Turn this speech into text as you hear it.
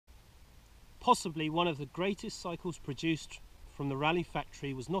Possibly one of the greatest cycles produced from the Raleigh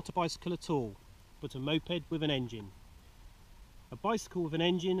factory was not a bicycle at all, but a moped with an engine. A bicycle with an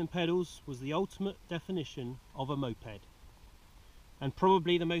engine and pedals was the ultimate definition of a moped. And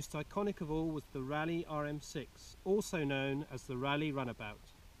probably the most iconic of all was the Raleigh RM6, also known as the Raleigh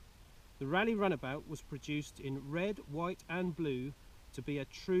Runabout. The Raleigh Runabout was produced in red, white and blue to be a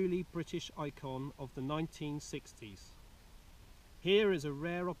truly British icon of the 1960s. Here is a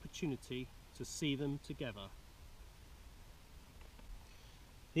rare opportunity to see them together.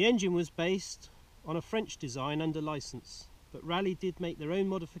 The engine was based on a French design under license, but Raleigh did make their own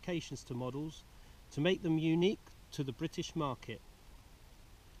modifications to models to make them unique to the British market.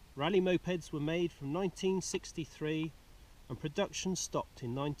 Raleigh mopeds were made from 1963 and production stopped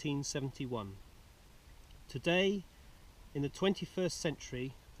in 1971. Today, in the 21st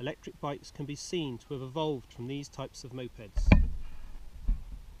century, electric bikes can be seen to have evolved from these types of mopeds.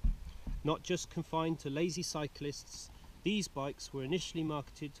 Not just confined to lazy cyclists, these bikes were initially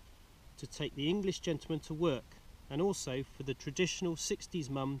marketed to take the English gentleman to work and also for the traditional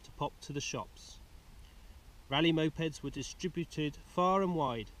 60s mum to pop to the shops. Raleigh mopeds were distributed far and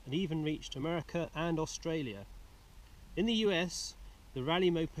wide and even reached America and Australia. In the US, the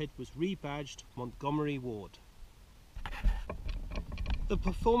Raleigh moped was rebadged Montgomery Ward. The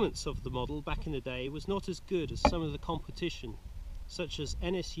performance of the model back in the day was not as good as some of the competition, such as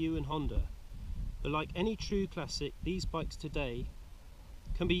NSU and Honda, but like any true classic, these bikes today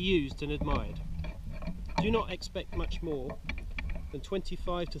can be used and admired. Do not expect much more than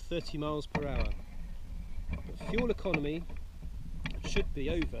 25 to 30 miles per hour, but fuel economy should be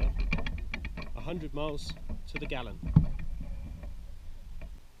over 100 miles to the gallon.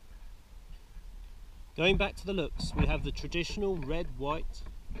 Going back to the looks, we have the traditional red, white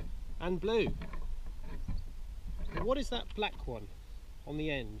and blue. But what is that black one on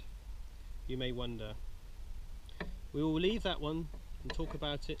the end, you may wonder? We will leave that one and talk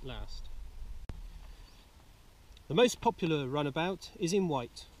about it last. The most popular runabout is in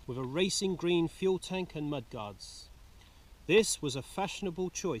white with a racing green fuel tank and mudguards. This was a fashionable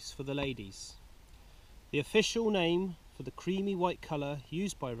choice for the ladies. The official name for the creamy white colour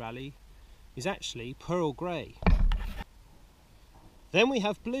used by Raleigh is actually pearl grey. Then we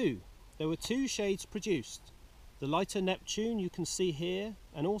have blue. There were two shades produced. The lighter Neptune you can see here,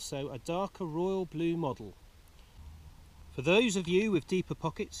 and also a darker royal blue model. For those of you with deeper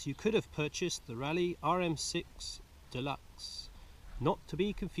pockets, you could have purchased the Raleigh RM6 Deluxe, not to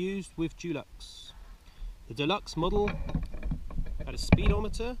be confused with Dulux. The Deluxe model had a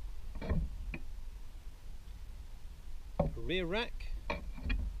speedometer, a rear rack,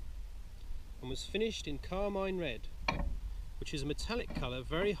 and was finished in carmine red, which is a metallic colour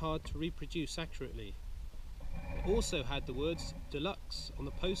very hard to reproduce accurately. It also had the words Deluxe on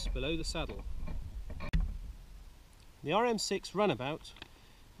the post below the saddle. The RM6 Runabout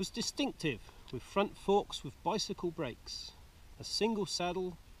was distinctive, with front forks with bicycle brakes, a single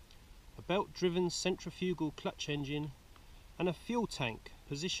saddle, a belt-driven centrifugal clutch engine and a fuel tank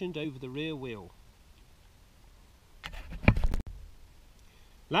positioned over the rear wheel.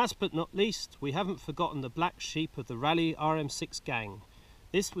 Last but not least, we haven't forgotten the black sheep of the Raleigh RM6 gang.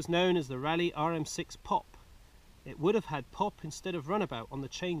 This was known as the Raleigh RM6 Pop. It would have had Pop instead of Runabout on the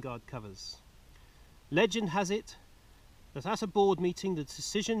chain guard covers. Legend has it that at a board meeting the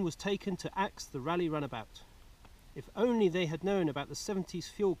decision was taken to axe the Raleigh Runabout. If only they had known about the 70s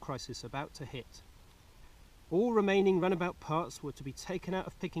fuel crisis about to hit. All remaining Runabout parts were to be taken out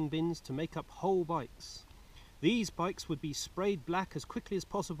of picking bins to make up whole bikes. These bikes would be sprayed black as quickly as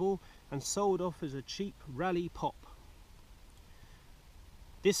possible and sold off as a cheap Raleigh Pop.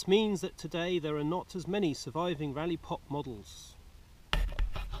 This means that today there are not as many surviving Raleigh Pop models.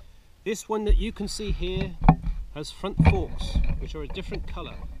 This one that you can see here has front forks which are a different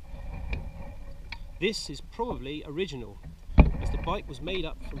colour. This is probably original, as the bike was made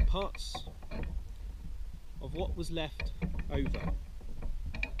up from parts of what was left over.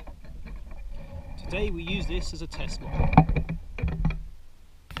 Today we use this as a test model.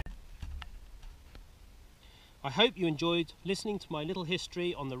 I hope you enjoyed listening to my little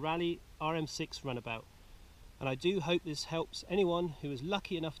history on the Raleigh RM6 Runabout, and I do hope this helps anyone who is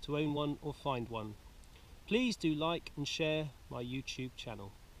lucky enough to own one or find one. Please do like and share my YouTube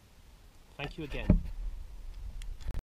channel. Thank you again.